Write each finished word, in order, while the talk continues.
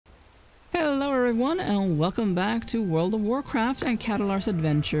everyone, and welcome back to World of Warcraft and Khadolar's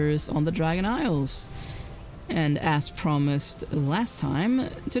adventures on the Dragon Isles. And as promised last time,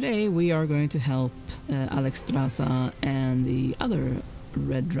 today we are going to help Alexstrasza and the other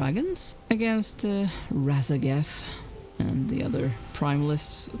red dragons against Razageth and the other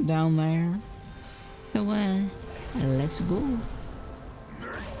Primalists down there. So let's go.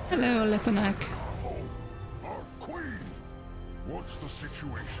 Hello, Lethanak. Our queen! What's the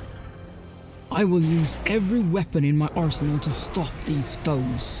situation? I will use every weapon in my arsenal to stop these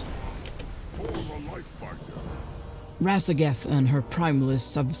foes. Form a lifebinder. Razageth and her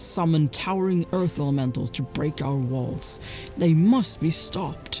Primalists have summoned towering earth elementals to break our walls. They must be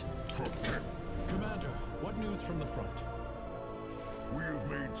stopped. Protect. Commander, what news from the front? We have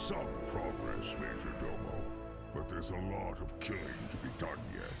made some progress, Major Domo, but there's a lot of killing to be done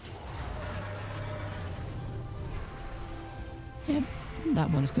yet. Yep, that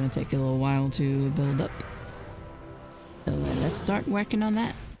one's going to take a little while to build up. So let's start working on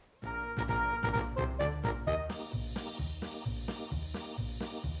that.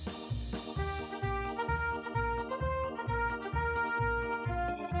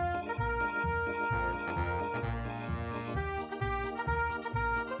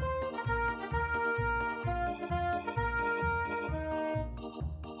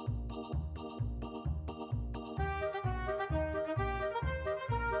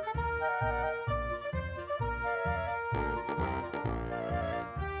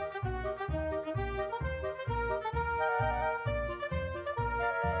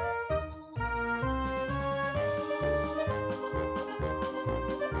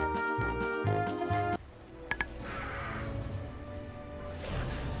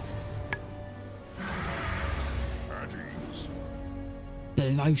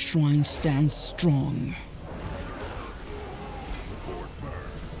 The life shrine stands strong.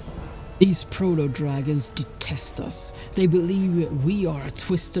 These proto-dragons detest us. They believe we are a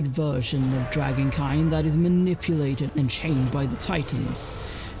twisted version of dragonkind that is manipulated and chained by the Titans.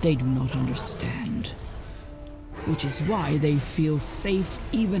 They do not understand. Which is why they feel safe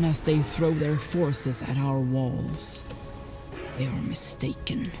even as they throw their forces at our walls. They are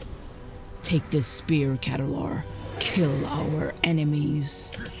mistaken. Take this spear, Khadolar. Kill our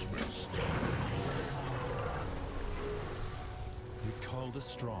enemies. Dismissed. We call the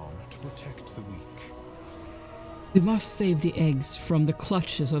strong to protect the weak. We must save the eggs from the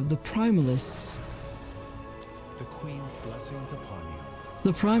clutches of the Primalists. The Queen's blessings upon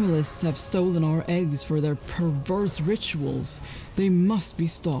you. The Primalists have stolen our eggs for their perverse rituals. They must be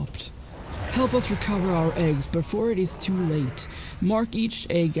stopped. Help us recover our eggs before it is too late. Mark each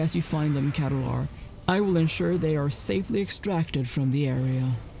egg as you find them, Khadolar. I will ensure they are safely extracted from the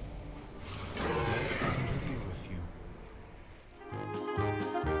area.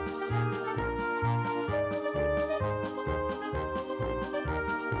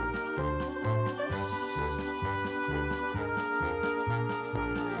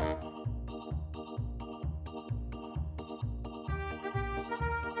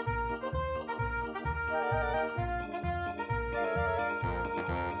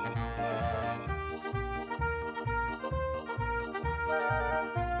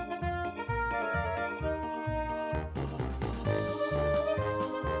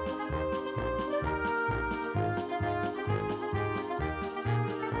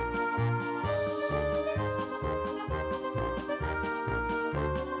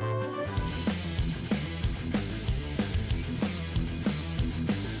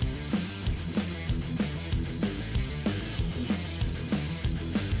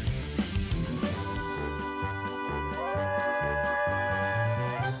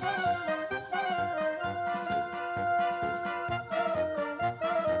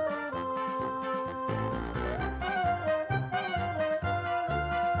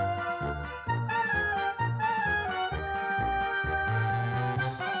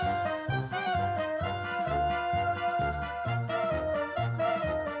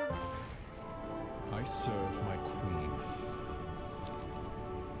 I serve my queen.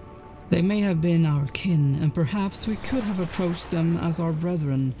 They may have been our kin, and perhaps we could have approached them as our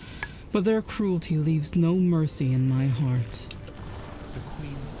brethren, but their cruelty leaves no mercy in my heart. The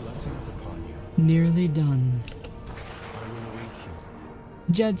Queen's blessings upon you. Nearly done. I will await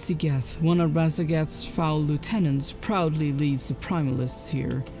you. Jedsigeth, one of Razageth's foul lieutenants, proudly leads the Primalists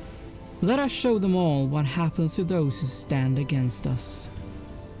here. Let us show them all what happens to those who stand against us.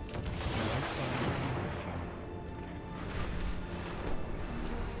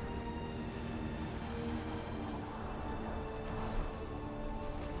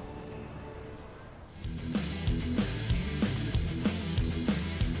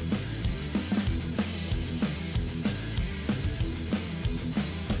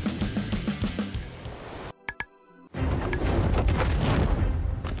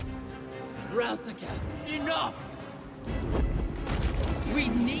 We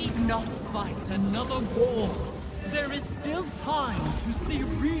need not fight another war. There is still time to see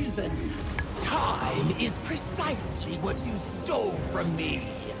reason. Time is precisely what you stole from me.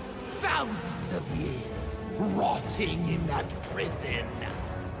 Thousands of years rotting in that prison.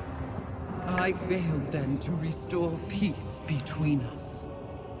 I failed then to restore peace between us.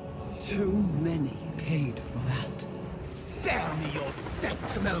 Too many paid for that. Spare me your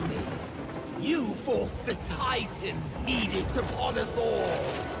sanctimony. You forced the Titan's edict upon us all.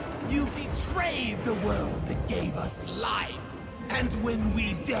 You betrayed the world that gave us life. And when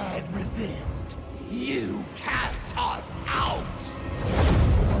we dared resist, you cast us out.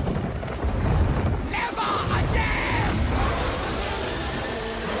 Never again!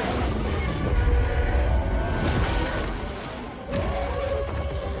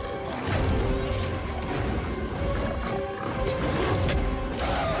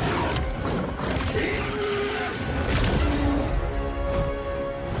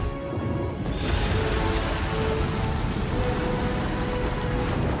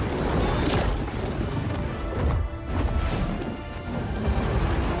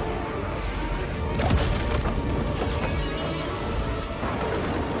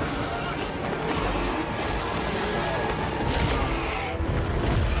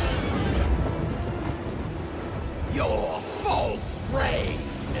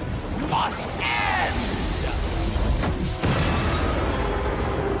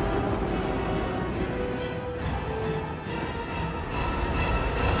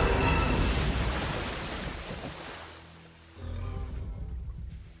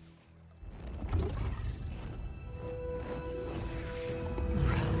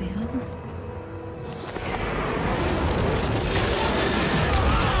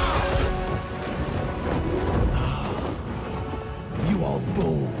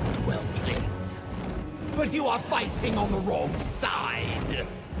 You are fighting on the wrong side.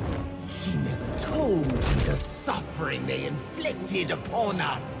 She never told you the suffering they inflicted upon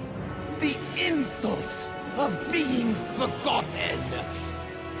us. The insult of being forgotten.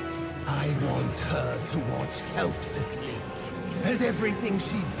 I want her to watch helplessly as everything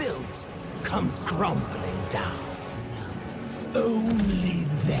she built comes crumbling down. Only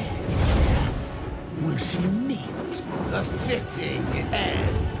then will she meet a fitting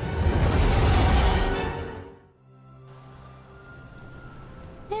end.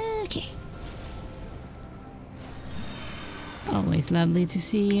 Always lovely to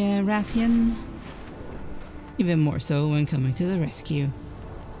see Rathian. Even more so when coming to the rescue.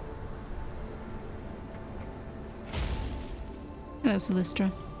 Hello,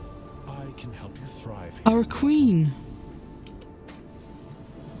 Celestra. I can help you thrive. Our queen!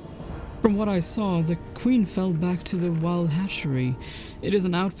 From what I saw, the queen fell back to the wild hatchery. It is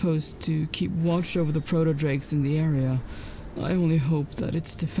an outpost to keep watch over the proto-drakes in the area. I only hope that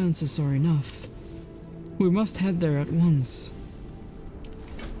its defenses are enough. We must head there at once.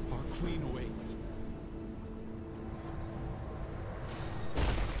 Our queen awaits.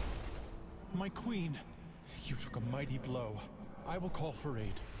 My queen, you took a mighty blow. I will call for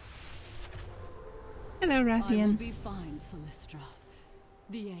aid. Hello, I will Rathian. be fine, Celestra.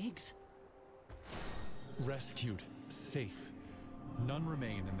 The eggs? Rescued, safe. None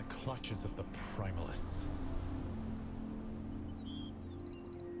remain in the clutches of the Primalists.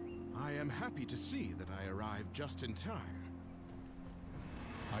 I am happy to see that I arrived just in time.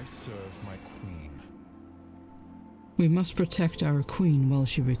 I serve my queen. We must protect our queen while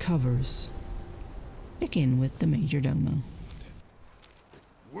she recovers. Check in with the Major Domo.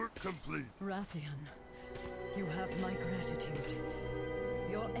 Work complete. Rathian, you have my gratitude.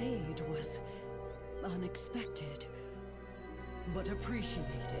 Your aid was unexpected, but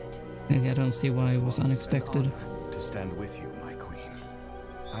appreciated. I don't see why it was An unexpected. honor to stand with you, my queen.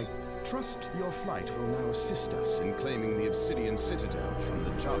 I trust your flight will now assist us in claiming the Obsidian Citadel from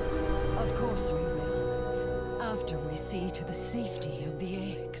the Jug. Of course we will, after we see to the safety of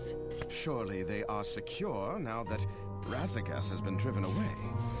the eggs. Surely they are secure now that Razagath has been driven away.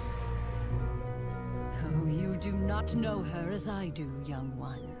 Oh, you do not know her as I do, young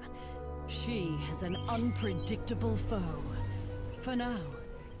one. She is an unpredictable foe. For now,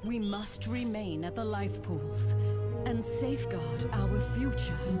 we must remain at the life pools and safeguard our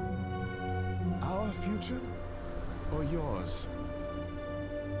future. Our future? Or yours?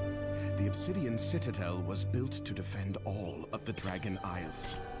 The Obsidian Citadel was built to defend all of the Dragon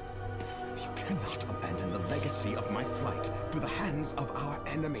Isles. You cannot abandon the legacy of my flight to the hands of our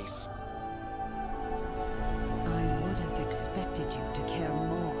enemies. I would have expected you to care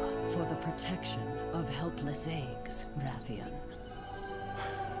more for the protection of helpless eggs, Rathian.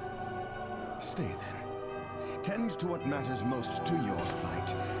 Stay then. Tend to what matters most to your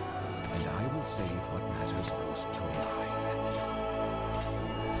flight, and I will save what matters most to mine.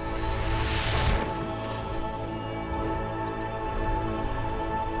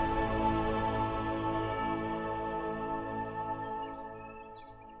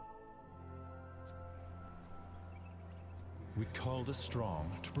 We call the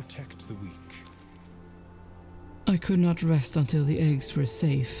strong to protect the weak. I could not rest until the eggs were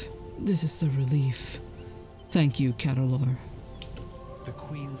safe. This is a relief. Thank you, Khadolar. The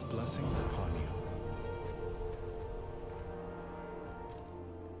Queen's blessings upon you.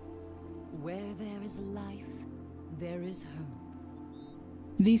 Where there is life, there is hope.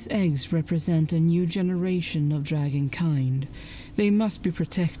 These eggs represent a new generation of dragonkind. They must be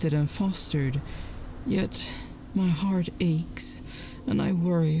protected and fostered. Yet, my heart aches, and I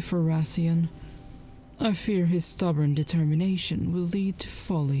worry for Rathian. I fear his stubborn determination will lead to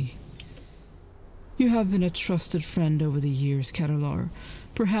folly. You have been a trusted friend over the years, Khadolar.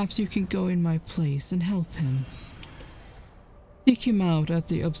 Perhaps you can go in my place and help him. Seek him out at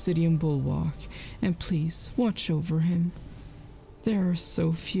the Obsidian Bulwark, and please watch over him. There are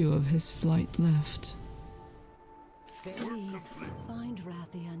so few of his flight left. Please, find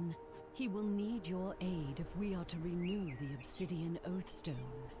Rathian. He will need your aid if we are to renew the Obsidian Oathstone.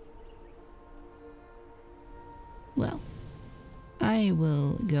 Well, I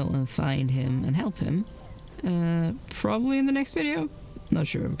will go and find him and help him. Probably in the next video. Not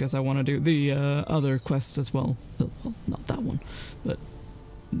sure, because I want to do the other quests as well. Well, not that one, but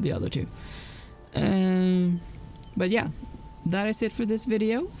the other two. But yeah, that is it for this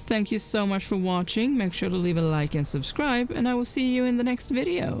video. Thank you so much for watching. Make sure to leave a like and subscribe, and I will see you in the next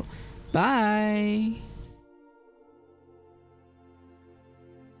video. Bye!